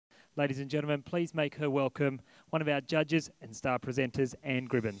Ladies and gentlemen, please make her welcome one of our judges and star presenters, Anne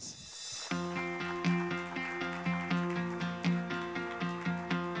Gribbons.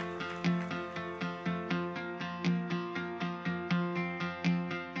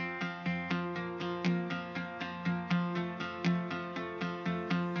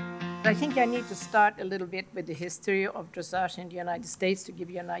 I think I need to start a little bit with the history of dressage in the United States to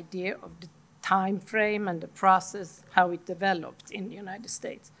give you an idea of the time frame and the process, how it developed in the United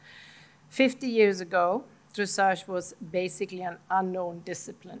States. 50 years ago, dressage was basically an unknown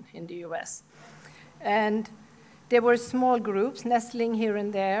discipline in the US. And there were small groups nestling here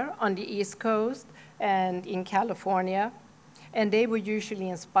and there on the East Coast and in California. And they were usually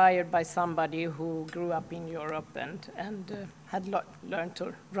inspired by somebody who grew up in Europe and had learned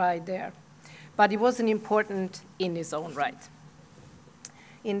to ride there. But it wasn't important in its own right.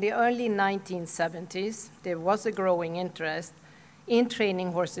 In the early 1970s, there was a growing interest in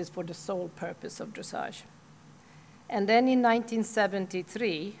training horses for the sole purpose of dressage. And then in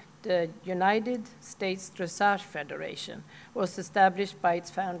 1973, the United States Dressage Federation was established by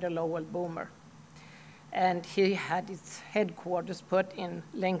its founder, Lowell Boomer. And he had its headquarters put in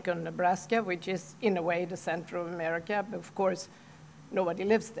Lincoln, Nebraska, which is, in a way, the center of America. But of course, nobody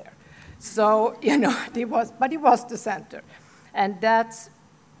lives there. So, you know, it was the center. And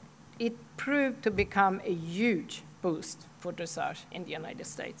it proved to become a huge boost for dressage in the United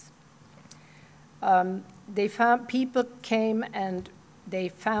States. People came and they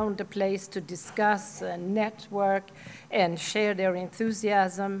found a place to discuss, network, and share their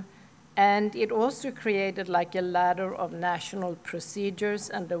enthusiasm. And it also created like a ladder of national procedures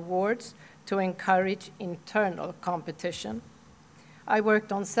and awards to encourage internal competition. I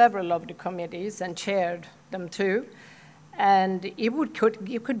worked on several of the committees and chaired them too. And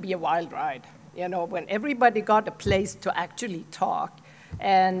it could be a wild ride, you know, when everybody got a place to actually talk.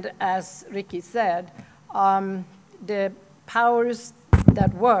 And as Ricky said, the powers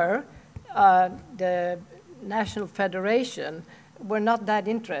that were, the National Federation, were not that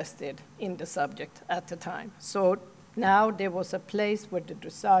interested in the subject at the time. So now there was a place where the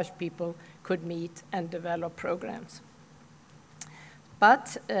dressage people could meet and develop programs.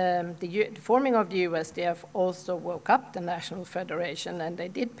 But the forming of the USDF also woke up the National Federation, and they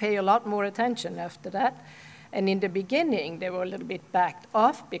did pay a lot more attention after that. And in the beginning, they were a little bit backed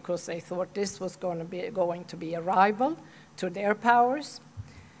off because they thought this was going to be a rival to their powers.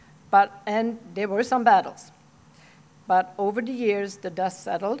 And there were some battles. But over the years, the dust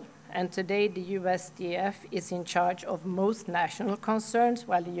settled, and today the USDF is in charge of most national concerns,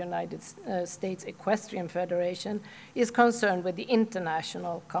 while the United States Equestrian Federation is concerned with the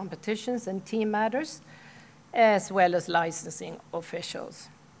international competitions and team matters, as well as licensing officials.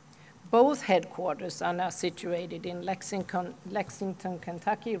 Both headquarters are now situated in Lexington,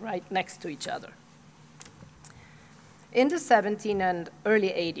 Kentucky, right next to each other. In the 70s and early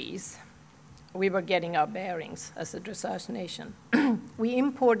 80s, we were getting our bearings as a dressage nation. We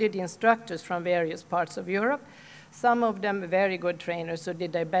imported instructors from various parts of Europe, some of them very good trainers who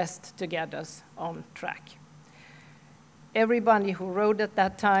did their best to get us on track. Everybody who rode at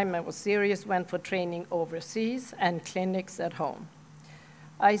that time and was serious went for training overseas and clinics at home.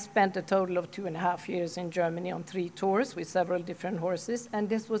 I spent a total of 2.5 years in Germany on 3 tours with several different horses, and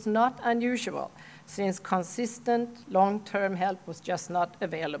this was not unusual since consistent long-term help was just not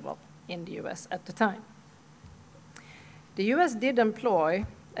available in the US at the time. The US did employ,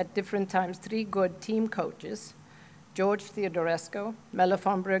 at different times, 3 good team coaches, George Theodorescu, Melle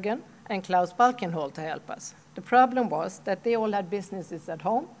von Bruggen, and Klaus Balkenhol to help us. The problem was that they all had businesses at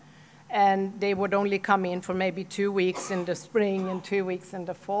home, and they would only come in for maybe 2 weeks in the spring and 2 weeks in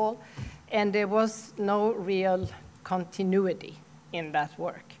the fall, and there was no real continuity in that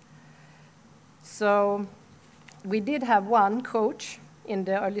work. So we did have one coach in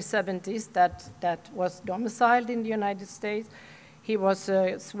the early 70s that was domiciled in the United States. He was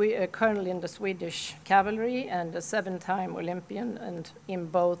a colonel in the Swedish cavalry and a 7-time Olympian and in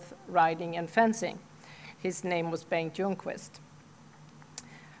both riding and fencing. His name was Bengt Ljungqvist.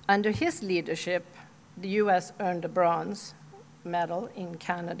 Under his leadership, the US earned a bronze medal in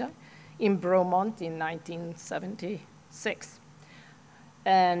Canada, in Bromont in 1976.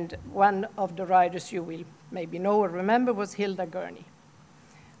 And one of the riders you will maybe know or remember was Hilda Gurney.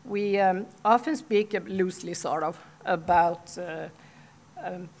 We often speak loosely, sort of, about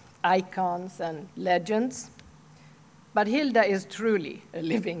icons and legends, but Hilda is truly a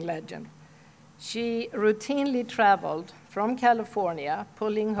living legend. She routinely traveled from California,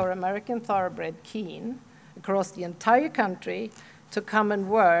 pulling her American thoroughbred Keen across the entire country to come and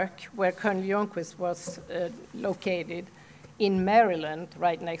work where Colonel Ljungqvist was located in Maryland,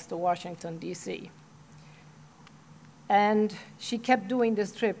 right next to Washington, D.C. And she kept doing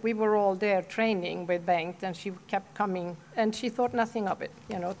this trip. We were all there training with Bengt, and she kept coming, and she thought nothing of it.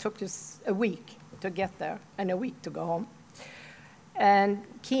 You know, it took us a week to get there and a week to go home. And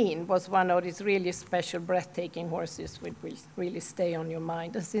Keen was one of these really special, breathtaking horses which will really stay on your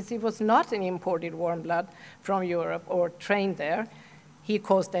mind. And since he was not an imported warm blood from Europe or trained there, he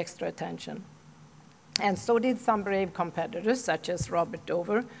caused extra attention. And so did some brave competitors, such as Robert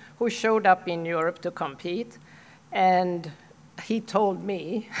Dover, who showed up in Europe to compete. And he told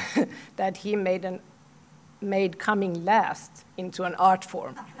me that he made coming last into an art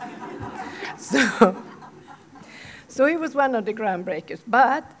form. So he was one of the groundbreakers.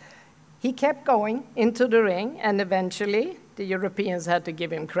 But he kept going into the ring, and eventually the Europeans had to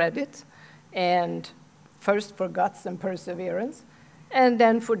give him credit, and first for guts and perseverance, and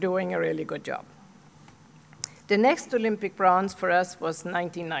then for doing a really good job. The next Olympic bronze for us was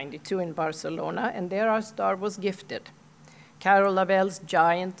 1992 in Barcelona, and there our star was Gifted. Carol Lavelle's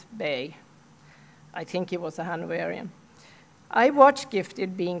giant bay. I think he was a Hanoverian. I watched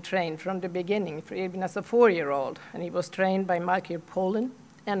Gifted being trained from the beginning, even as a 4-year-old, and he was trained by Michael Pollan,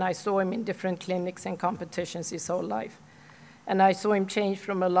 and I saw him in different clinics and competitions his whole life. And I saw him change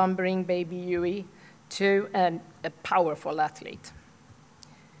from a lumbering baby Yui to a powerful athlete.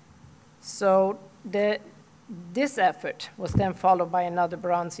 So this effort was then followed by another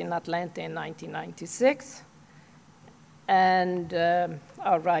bronze in Atlanta in 1996. And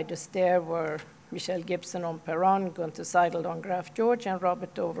our riders there were Michelle Gibson on Perron, Gunther Seidel on Graf George, and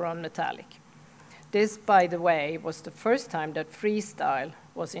Robert Dover on Metallic. This, by the way, was the first time that freestyle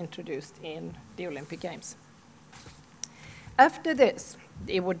was introduced in the Olympic Games. After this,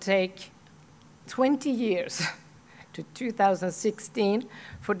 it would take 20 years to 2016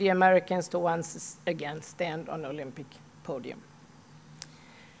 for the Americans to once again stand on Olympic podium.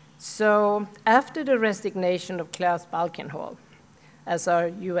 So after the resignation of Klaus Balkenhol as our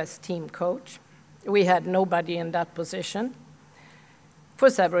US team coach, we had nobody in that position for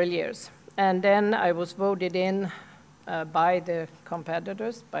several years. And then I was voted in by the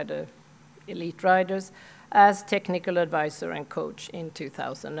competitors, by the elite riders, as technical advisor and coach in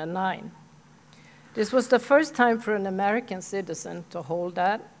 2009. This was the first time for an American citizen to hold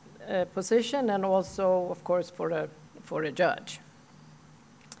that position, and also, of course, for a judge.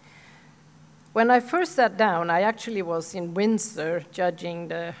 When I first sat down, I actually was in Windsor judging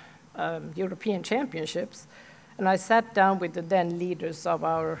the European Championships, and I sat down with the then leaders of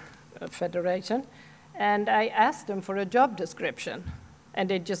our federation, and I asked them for a job description, and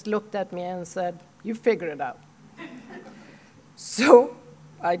they just looked at me and said, "You figure it out." So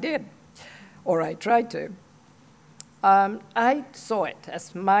I did, or I tried to. I saw it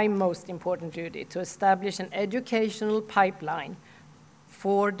as my most important duty to establish an educational pipeline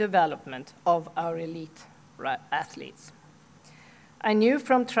for development of our elite athletes. I knew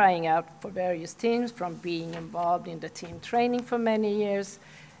from trying out for various teams, from being involved in the team training for many years,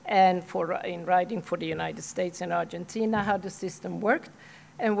 and in riding for the United States and Argentina, how the system worked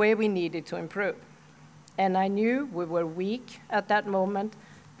and where we needed to improve. And I knew we were weak at that moment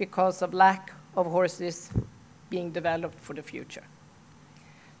because of lack of horses being developed for the future.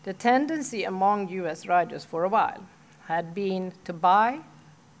 The tendency among US riders for a while had been to buy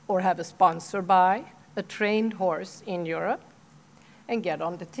or have a sponsor buy a trained horse in Europe and get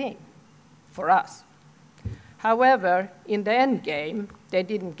on the team for us. However, in the end game, they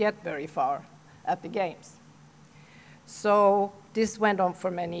didn't get very far at the games. So this went on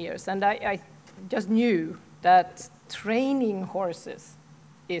for many years, and I just knew that training horses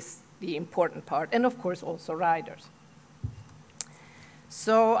is the important part, and of course also riders.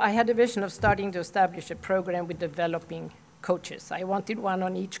 So I had a vision of starting to establish a program with developing coaches. I wanted one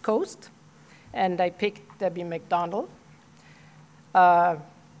on each coast, and I picked Debbie McDonald,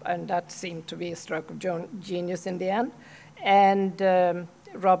 and that seemed to be a stroke of genius in the end, and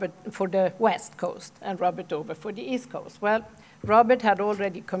Robert for the West Coast, and Robert Dover for the East Coast. Well, Robert had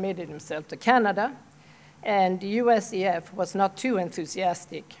already committed himself to Canada, and the USEF was not too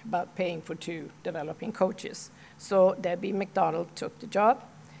enthusiastic about paying for 2 developing coaches. So Debbie McDonald took the job,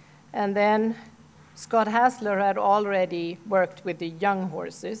 and then Scott Hassler had already worked with the young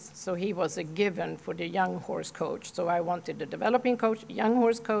horses, so he was a given for the young horse coach. So I wanted a developing coach, a young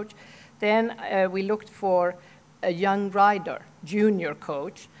horse coach. Then we looked for a young rider, junior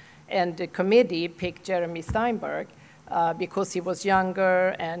coach, and the committee picked Jeremy Steinberg because he was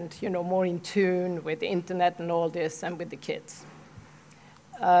younger and more in tune with the internet and all this and with the kids.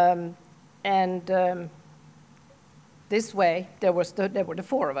 This way, there were the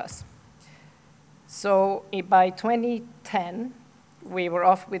 4 of us. So by 2010, we were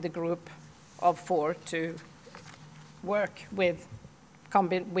off with a group of 4 to work with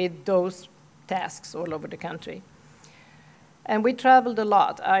those tasks all over the country. And we traveled a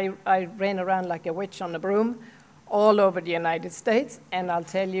lot. I ran around like a witch on a broom all over the United States, and I'll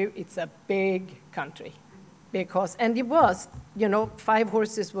tell you, it's a big country. And it was, 5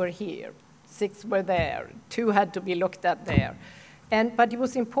 horses were here, 6 were there, 2 had to be looked at there. But it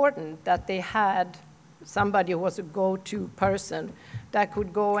was important that they had somebody who was a go-to person that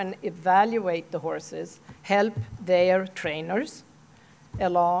could go and evaluate the horses, help their trainers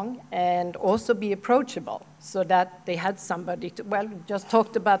along, and also be approachable so that they had somebody to, well, just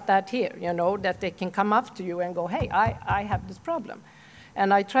talked about that here, that they can come up to you and go, hey, I have this problem.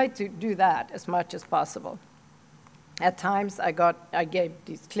 And I tried to do that as much as possible. At times, I gave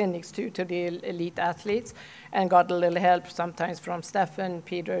these clinics to the elite athletes and got a little help sometimes from Stefan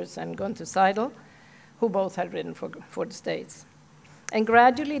Peters and Gunther Seidel, who both had ridden for the States. And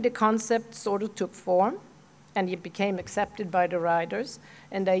gradually, the concept sort of took form, and it became accepted by the riders,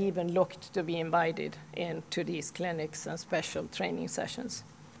 and they even looked to be invited into these clinics and special training sessions.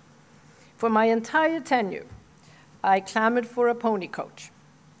 For my entire tenure, I clamored for a pony coach.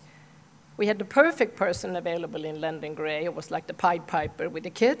 We had the perfect person available in London Gray. It was like the Pied Piper with the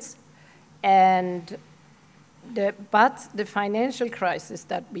kids. But the financial crisis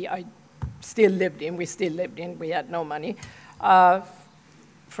that we still lived in, we had no money,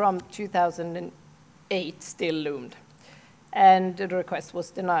 from 2008 still loomed. And the request was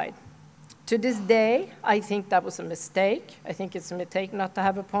denied. To this day, I think that was a mistake. I think it's a mistake not to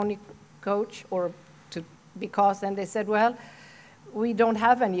have a pony coach, and they said, well, we don't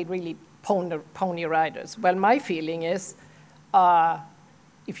have any really pony riders. Well, my feeling is,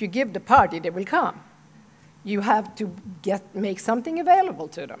 if you give the party, they will come. You have to make something available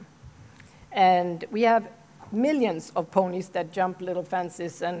to them. And we have millions of ponies that jump little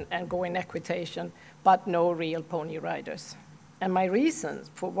fences and go in equitation, but no real pony riders. And my reason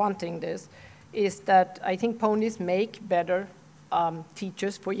for wanting this is that I think ponies make better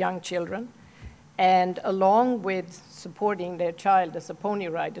teachers for young children. And along with supporting their child as a pony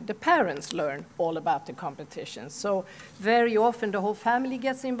rider, the parents learn all about the competition. So very often the whole family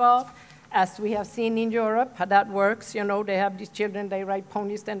gets involved, as we have seen in Europe, how that works. They have these children, they ride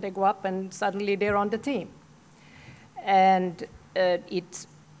ponies, then they go up, and suddenly they're on the team. And it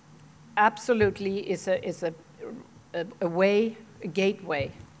absolutely is a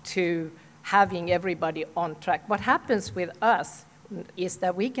gateway to having everybody on track. What happens with us is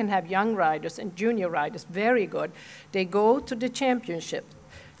that we can have young riders and junior riders, very good. They go to the championship,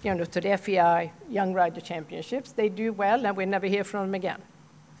 to the FEI Young Rider Championships. They do well, and we never hear from them again.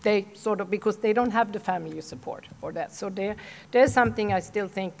 They because they don't have the family support for that. So there's something I still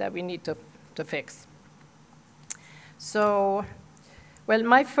think that we need to fix. So, well,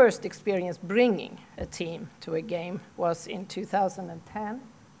 my first experience bringing a team to a game was in 2010,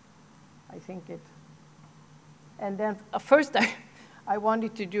 I think it. And then first I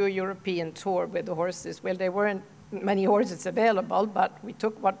wanted to do a European tour with the horses. Well, there weren't many horses available, but we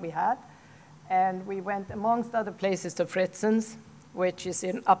took what we had. And we went, amongst other places, to Fritzen's, which is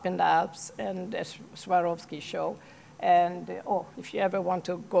up in the Alps, and a Swarovski show. And if you ever want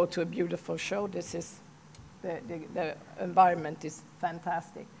to go to a beautiful show, this is the environment is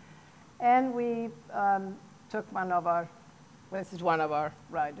fantastic. And we took one of our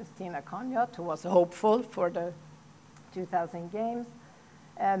riders, Tina Konyat, who was hopeful for the 2000 Games.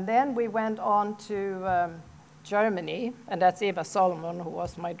 And then we went on to Germany, and that's Eva Solomon, who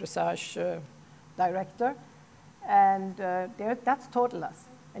was my dressage director. And that's Totalas.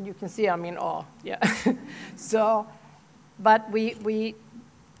 And you can see I'm in awe, yeah. But we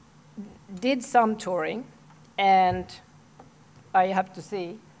did some touring, and I have to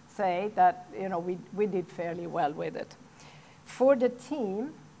say that we did fairly well with it. For the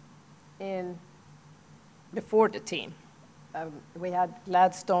team, before the team, we had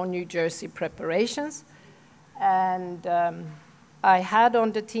Gladstone, New Jersey preparations, and I had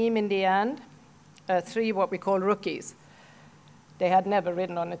on the team in the end 3 what we call rookies. They had never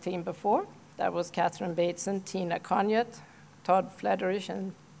ridden on a team before. That was Catherine Bateson, Tina Konyat, Todd Flederich,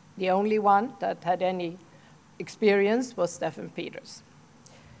 and the only one that had any experience was Stefan Peters.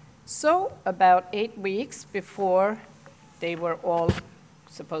 So about 8 weeks before they were all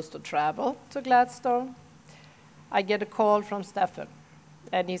supposed to travel to Gladstone, I get a call from Stefan,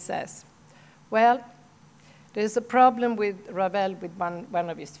 and he says, well, there's a problem with Ravel with one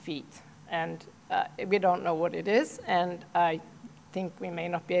of his feet, and we don't know what it is, and I think we may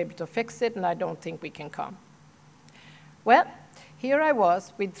not be able to fix it, and I don't think we can come. Well, here I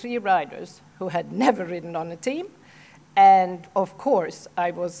was with 3 riders who had never ridden on a team. And of course, I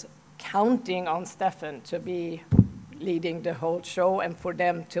was counting on Stefan to be leading the whole show and for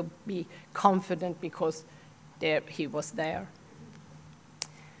them to be confident because he was there.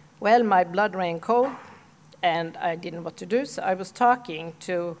 Well, my blood ran cold and I didn't know what to do, so I was talking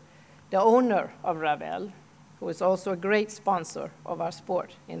to the owner of Ravel, who is also a great sponsor of our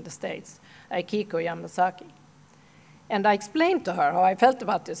sport in the States, Akiko Yamasaki. And I explained to her how I felt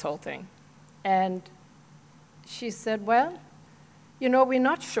about this whole thing. And she said, well, you know, we're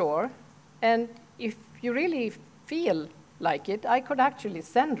not sure, and if you really feel like it, I could actually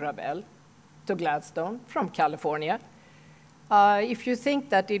send Ravel to Gladstone from California if you think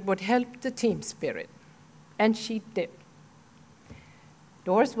that it would help the team spirit. And she did.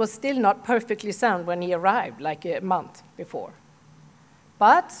 The horse was still not perfectly sound when he arrived, like a month before.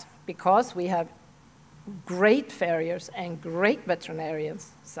 But because we have great farriers and great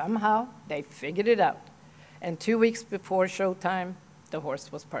veterinarians, somehow they figured it out. And 2 weeks before showtime, the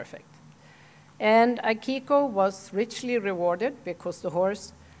horse was perfect. And Akiko was richly rewarded because the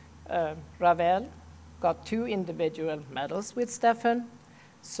horse, Ravel, got 2 individual medals with Stefan.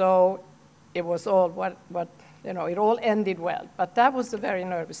 So it was all it all ended well. But that was a very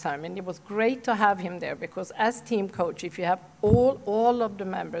nervous time, and it was great to have him there because as team coach, if you have all of the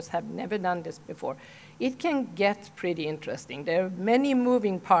members have never done this before, it can get pretty interesting. There are many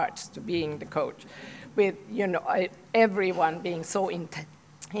moving parts to being the coach, with everyone being so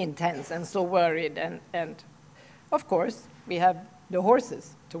intense and so worried, and of course we have the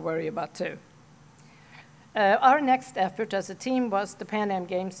horses to worry about too. Our next effort as a team was the Pan Am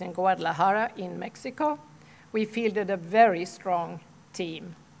Games in Guadalajara in Mexico. We fielded a very strong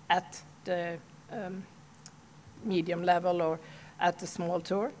team at the medium level or at the small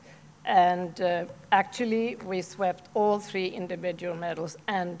tour. And actually, we swept all 3 individual medals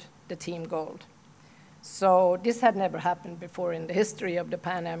and the team gold. So this had never happened before in the history of the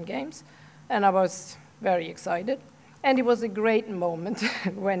Pan Am Games. And I was very excited. And it was a great moment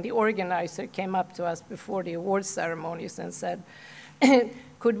when the organizer came up to us before the awards ceremonies and said,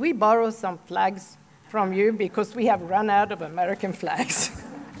 could we borrow some flags from you because we have run out of American flags.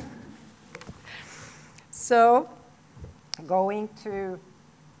 So going to,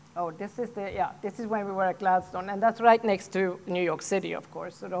 this is when we were at Gladstone, and that's right next to New York City, of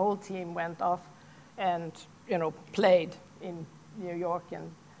course. So the whole team went off and played in New York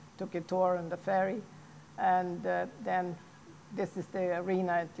and took a tour on the ferry. And then this is the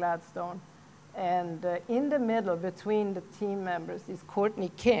arena at Gladstone. And in the middle between the team members is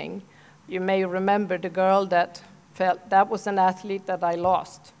Courtney King. You may remember the girl that was an athlete that I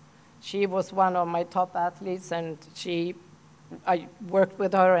lost. She was one of my top athletes, and I worked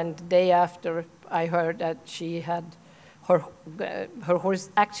with her, and the day after I heard that she had, her horse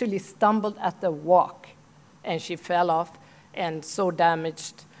actually stumbled at the walk, and she fell off and so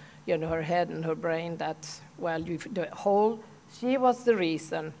damaged her head and her brain that, she was the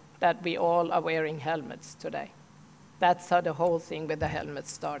reason that we all are wearing helmets today. That's how the whole thing with the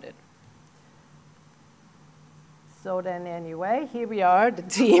helmets started. So then anyway, here we are, the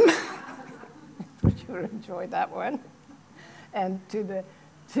team. For sure enjoy that one. And to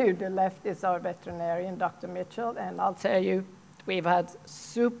the left is our veterinarian, Dr. Mitchell, and I'll tell you, we've had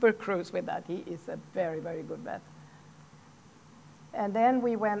super crews with that. He is a very, very good vet. And then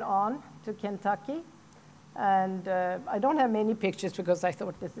we went on to Kentucky, and I don't have many pictures because I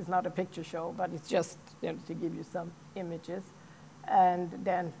thought this is not a picture show, but it's just to give you some images. And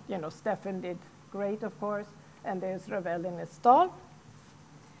then, Stefan did great, of course. And there's Ravel in his stall.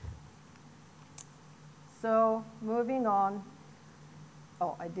 So moving on.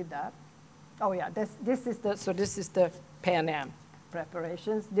 Oh, I did that. Oh yeah, this is the Pan Am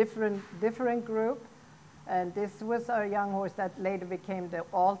preparations, different group. And this was our young horse that later became the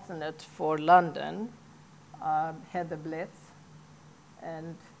alternate for London, Heather Blitz.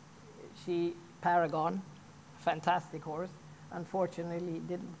 And Paragon, fantastic horse. Unfortunately,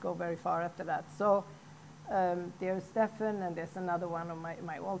 didn't go very far after that. So there's Stefan, and there's another one of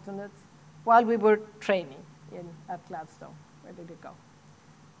my alternates, while we were training at Gladstone. Where did it go?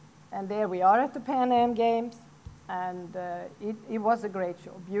 And there we are at the Pan Am Games, and it was a great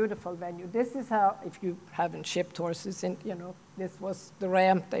show, beautiful venue. This is how, if you haven't shipped horses, this was the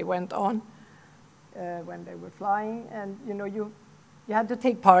ramp they went on when they were flying, and you had to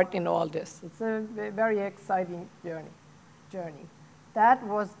take part in all this. It's a very exciting journey. That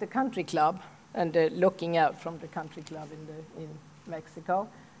was the country club, and looking out from the country club in Mexico.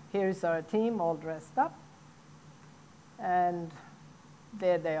 Here's our team all dressed up. And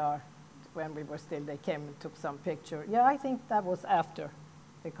there they are, when we were still, they came and took some picture. Yeah, I think that was after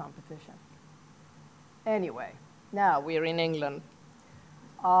the competition. Anyway, now we're in England.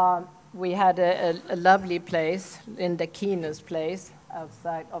 We had a lovely place, Linda Keener's place,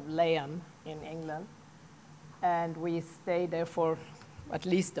 outside of Layham in England. And we stayed there for at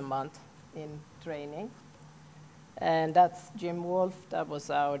least a month in training. And that's Jim Wolf, that was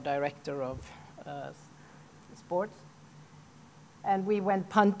our director of sports. And we went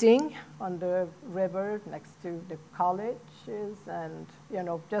punting on the river next to the colleges and, you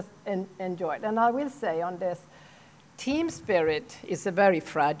know, just enjoyed. And I will say on this, team spirit is a very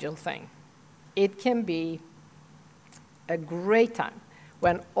fragile thing. It can be a great time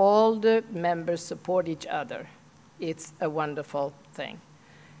when all the members support each other. It's a wonderful thing.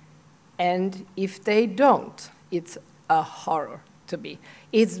 And if they don't, it's a horror to be.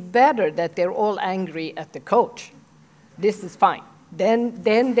 It's better that they're all angry at the coach. This is fine. Then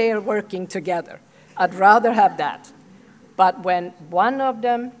they're working together. I'd rather have that. But when one of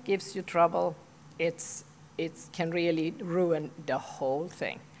them gives you trouble, it can really ruin the whole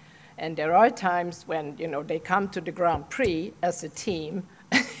thing. And there are times when, you know, they come to the Grand Prix as a team,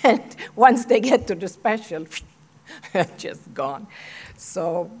 and once they get to the special, they're just gone.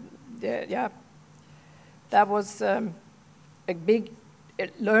 So, yeah, that was a big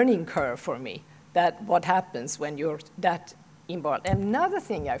learning curve for me, that what happens when you're that involved. Another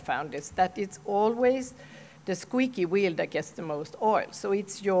thing I found is that it's always the squeaky wheel that gets the most oil. So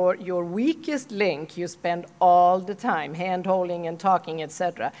it's your weakest link you spend all the time hand-holding and talking,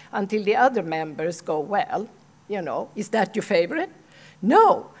 etc., until the other members go, well, you know, is that your favorite?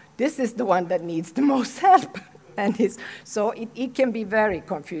 No, this is the one that needs the most help. And so it can be very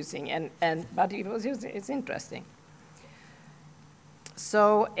confusing, but it's interesting.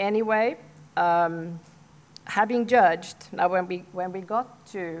 So anyway, having judged, now when we got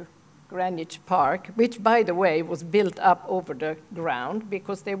to Greenwich Park, which, by the way, was built up over the ground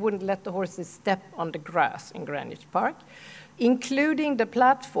because they wouldn't let the horses step on the grass in Greenwich Park, including the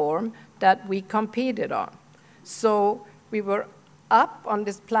platform that we competed on. So we were up on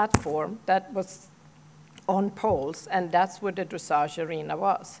this platform that was on poles, and that's where the dressage arena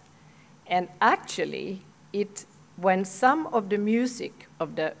was. And actually, when some of the music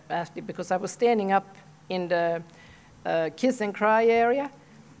of the athlete, because I was standing up in the kiss and cry area,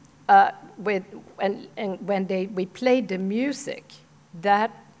 when we played the music,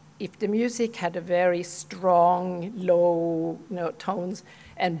 that if the music had a very strong, low tones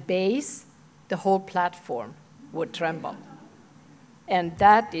and bass, the whole platform would tremble. And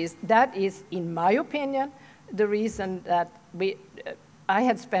that is, in my opinion, the reason that I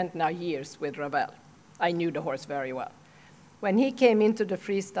had spent now years with Ravel. I knew the horse very well. When he came into the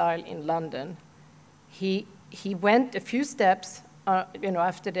freestyle in London, he went a few steps,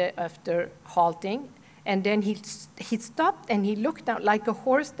 after halting, and then he stopped and he looked down like a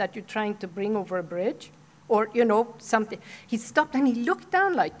horse that you're trying to bring over a bridge, or something. He stopped and he looked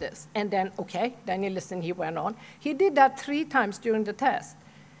down like this, and then then he listened. He went on. He did that 3 times during the test,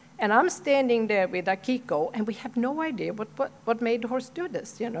 and I'm standing there with Akiko, and we have no idea what made the horse do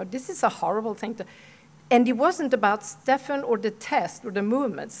this. This is a horrible thing to. And it wasn't about Stefan or the test or the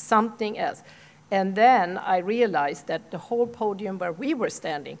movements, something else. And then I realized that the whole podium where we were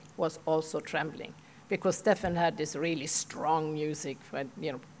standing was also trembling, because Stefan had this really strong music,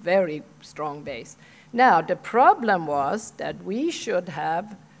 very strong bass. Now, the problem was that we should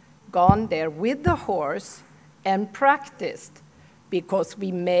have gone there with the horse and practiced, because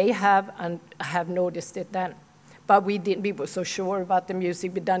we may have noticed it then. But we didn't. We were so sure about the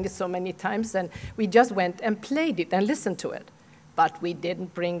music. We'd done it so many times, and we just went and played it and listened to it. But we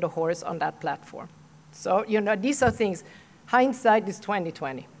didn't bring the horse on that platform. So, these are things. Hindsight is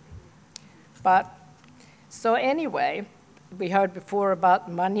 20/20. But, so anyway, we heard before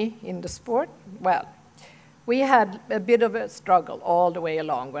about money in the sport. Well, we had a bit of a struggle all the way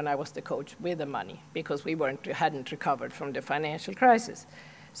along when I was the coach with the money, because we hadn't recovered from the financial crisis.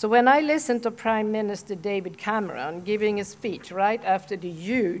 So when I listened to Prime Minister David Cameron giving a speech right after the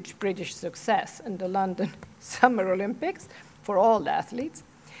huge British success in the London Summer Olympics for all the athletes,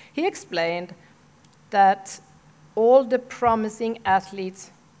 he explained that all the promising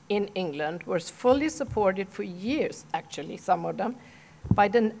athletes in England were fully supported for years, actually, some of them, by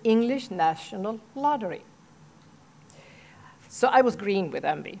the English National Lottery. So I was green with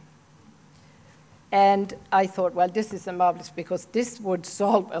envy. And I thought, well, this is a marvelous, because this would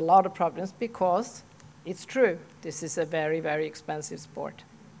solve a lot of problems, because it's true, this is a very, very expensive sport.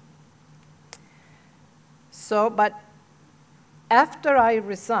 So, but after I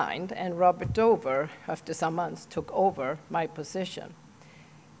resigned and Robert Dover, after some months, took over my position,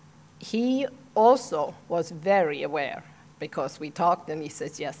 he also was very aware, because we talked and he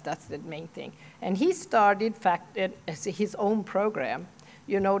says, yes, that's the main thing. And he started his own program.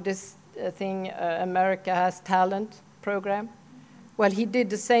 You know this thing, America Has Talent program? Well, he did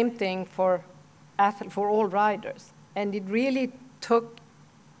the same thing for all riders. And it really took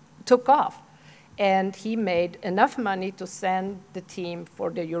off. And he made enough money to send the team for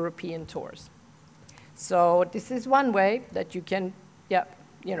the European tours. So this is one way that you can,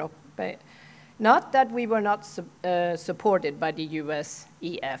 not that we were not supported by the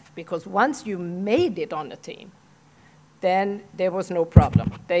USEF, because once you made it on a team, then there was no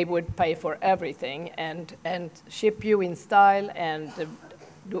problem. They would pay for everything and ship you in style and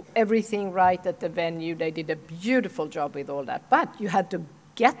do everything right at the venue. They did a beautiful job with all that, but you had to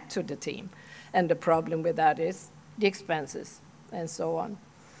get to the team. And the problem with that is the expenses and so on.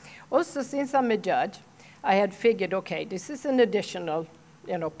 Also, since I'm a judge, I had figured, okay, this is an additional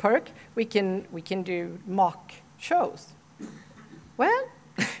perk. We can do mock shows. Well,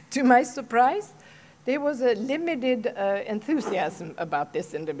 to my surprise, there was a limited enthusiasm about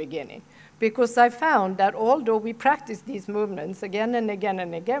this in the beginning, because I found that although we practiced these movements again and again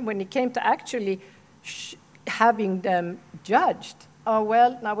and again, when it came to actually having them judged, oh,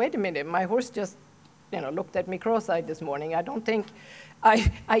 well, now wait a minute, my horse just looked at me cross-eyed this morning. I don't think,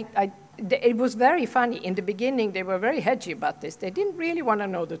 it was very funny. In the beginning, they were very hedgy about this. They didn't really want to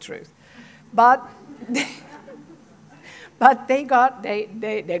know the truth. But but they got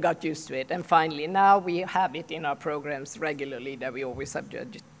used to it. And finally, now we have it in our programs regularly that we always have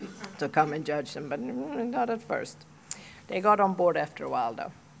judges to come and judge them, but not at first. They got on board after a while,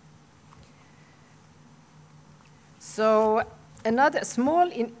 though. So another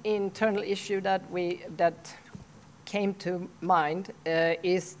small internal issue that came to mind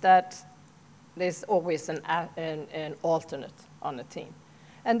is that there's always an alternate on a team.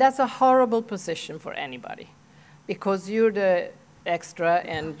 And that's a horrible position for anybody, because you're the extra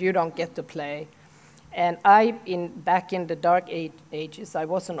and you don't get to play. And back in the dark ages, I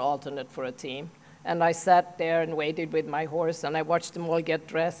was an alternate for a team. And I sat there and waited with my horse, and I watched them all get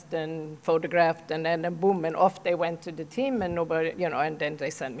dressed and photographed, and then boom, and off they went to the team, and nobody, and then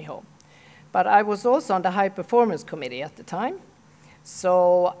they sent me home. But I was also on the high performance committee at the time,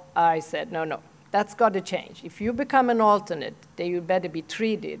 so I said, no, that's got to change. If you become an alternate, then you better be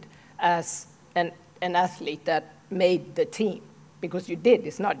treated as an athlete that made the team, because you did.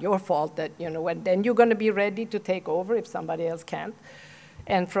 It's not your fault that, and then you're going to be ready to take over if somebody else can't.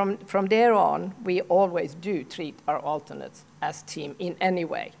 And from there on, we always do treat our alternates as team in any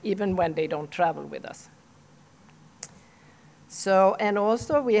way, even when they don't travel with us. So, and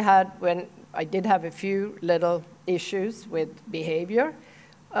also when I did have a few little issues with behavior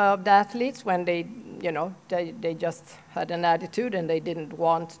of the athletes, when they just had an attitude and they didn't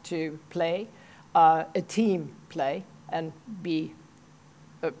want to play a team play and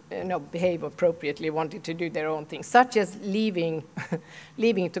behave appropriately, wanted to do their own thing, such as leaving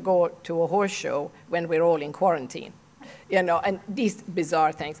to go to a horse show when we're all in quarantine, and these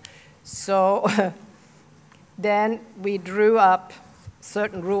bizarre things. So then we drew up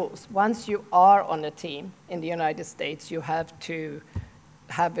certain rules. Once you are on a team in the United States, you have to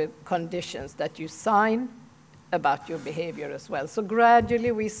have conditions that you sign about your behavior as well. So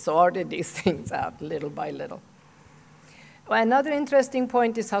gradually we sorted these things out little by little. Another interesting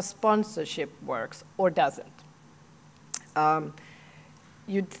point is how sponsorship works or doesn't.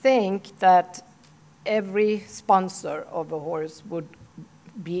 You'd think that every sponsor of a horse would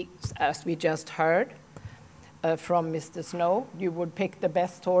be, as we just heard from Mr. Snow, you would pick the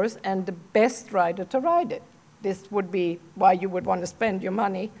best horse and the best rider to ride it. This would be why you would want to spend your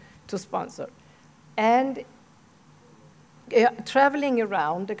money to sponsor. And traveling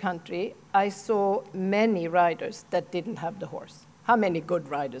around the country, I saw many riders that didn't have the horse. How many good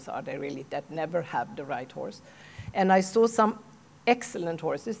riders are there really that never have the right horse? And I saw some excellent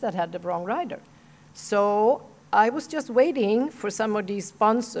horses that had the wrong rider. So I was just waiting for some of these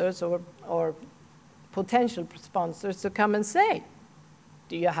sponsors or potential sponsors to come and say,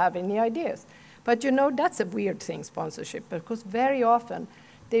 do you have any ideas? But that's a weird thing, sponsorship, because very often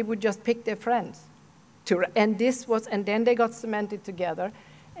they would just pick their friends. And then they got cemented together,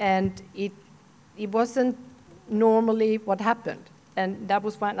 and it wasn't normally what happened. And that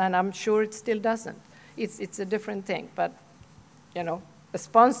was one, and I'm sure it still doesn't. It's a different thing, but a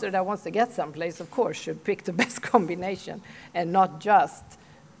sponsor that wants to get someplace, of course, should pick the best combination and not just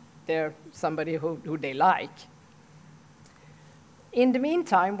somebody who they like. In the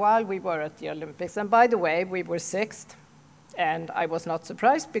meantime, while we were at the Olympics, and by the way, we were sixth, and I was not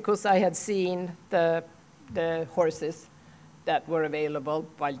surprised because I had seen the horses that were available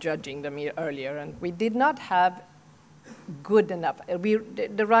while judging them earlier, and we did not have good enough.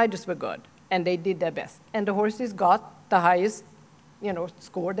 The riders were good, and they did their best, and the horses got the highest,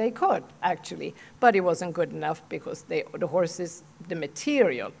 score they could, actually, but it wasn't good enough because the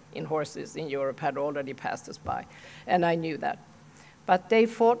material in horses in Europe had already passed us by, and I knew that. But they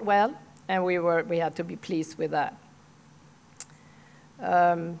fought well, and we had to be pleased with that.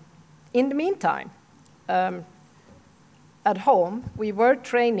 In the meantime, at home, we were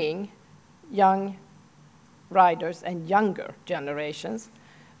training young riders and younger generations.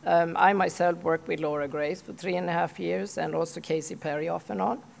 I myself worked with Laura Grace for 3.5 years, and also Casey Perry off and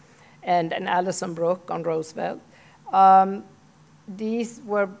on, and Alison Brooke on Roosevelt. These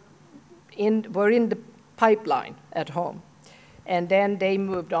were in the pipeline at home. And then they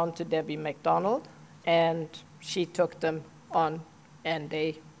moved on to Debbie McDonald, and she took them on, and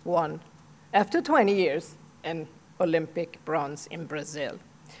they won, after 20 years, an Olympic bronze in Brazil.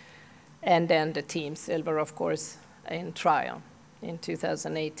 And then the team silver, of course, in Tryon in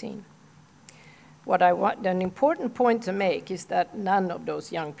 2018. An important point to make is that none of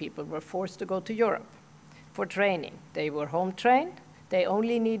those young people were forced to go to Europe for training. They were home trained. They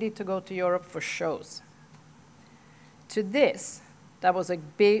only needed to go to Europe for shows. This was a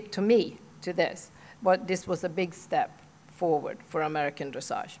big step forward for American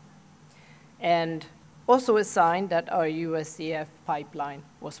dressage. And also a sign that our USEF pipeline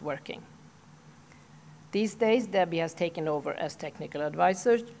was working. These days, Debbie has taken over as technical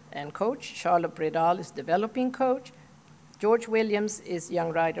advisor and coach. Charlotte Bredal is developing coach. George Williams is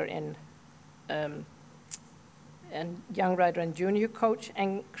young rider and junior coach,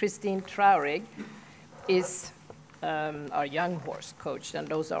 and Christine Traurig is our young horse coach, and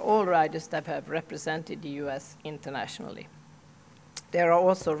those are all riders that have represented the US internationally. There are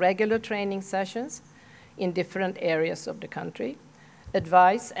also regular training sessions in different areas of the country,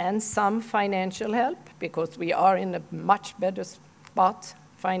 advice and some financial help, because we are in a much better spot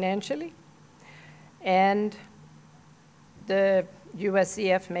financially. And the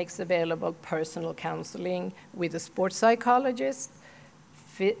USEF makes available personal counseling with a sports psychologist,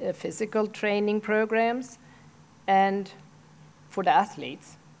 physical training programs, and for the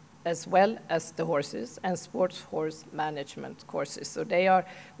athletes, as well as the horses, and sports horse management courses. So they are,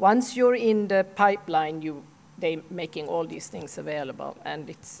 once you're in the pipeline, they're making all these things available, and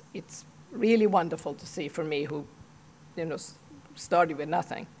it's really wonderful to see for me who, started with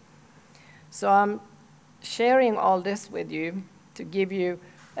nothing. So I'm sharing all this with you to give you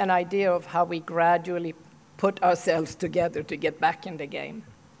an idea of how we gradually put ourselves together to get back in the game.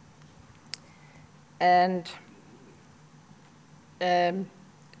 And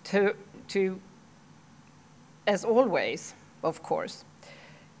as always, of course,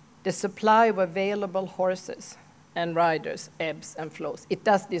 the supply of available horses and riders ebbs and flows. It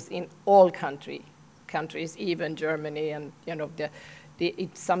does this in all countries, even Germany, and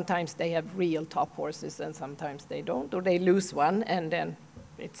sometimes they have real top horses and sometimes they don't, or they lose one and then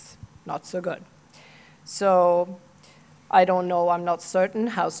it's not so good. So I don't know, I'm not certain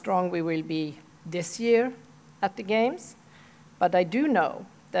how strong we will be this year at the Games, but I do know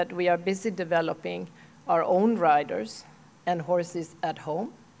that we are busy developing our own riders and horses at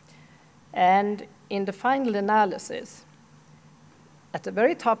home. And in the final analysis, at the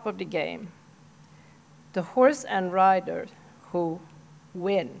very top of the game, the horse and rider who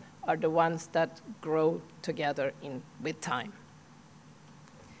win are the ones that grow together with time.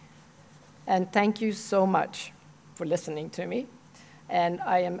 And thank you so much for listening to me. And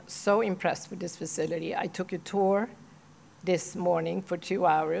I am so impressed with this facility. I took a tour this morning for 2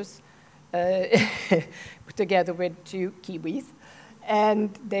 hours together with 2 Kiwis,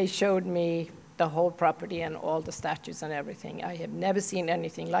 and they showed me the whole property and all the statues and everything. I have never seen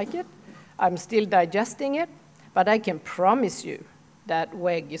anything like it. I'm still digesting it, but I can promise you that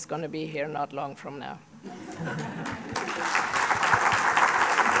WEG is going to be here not long from now.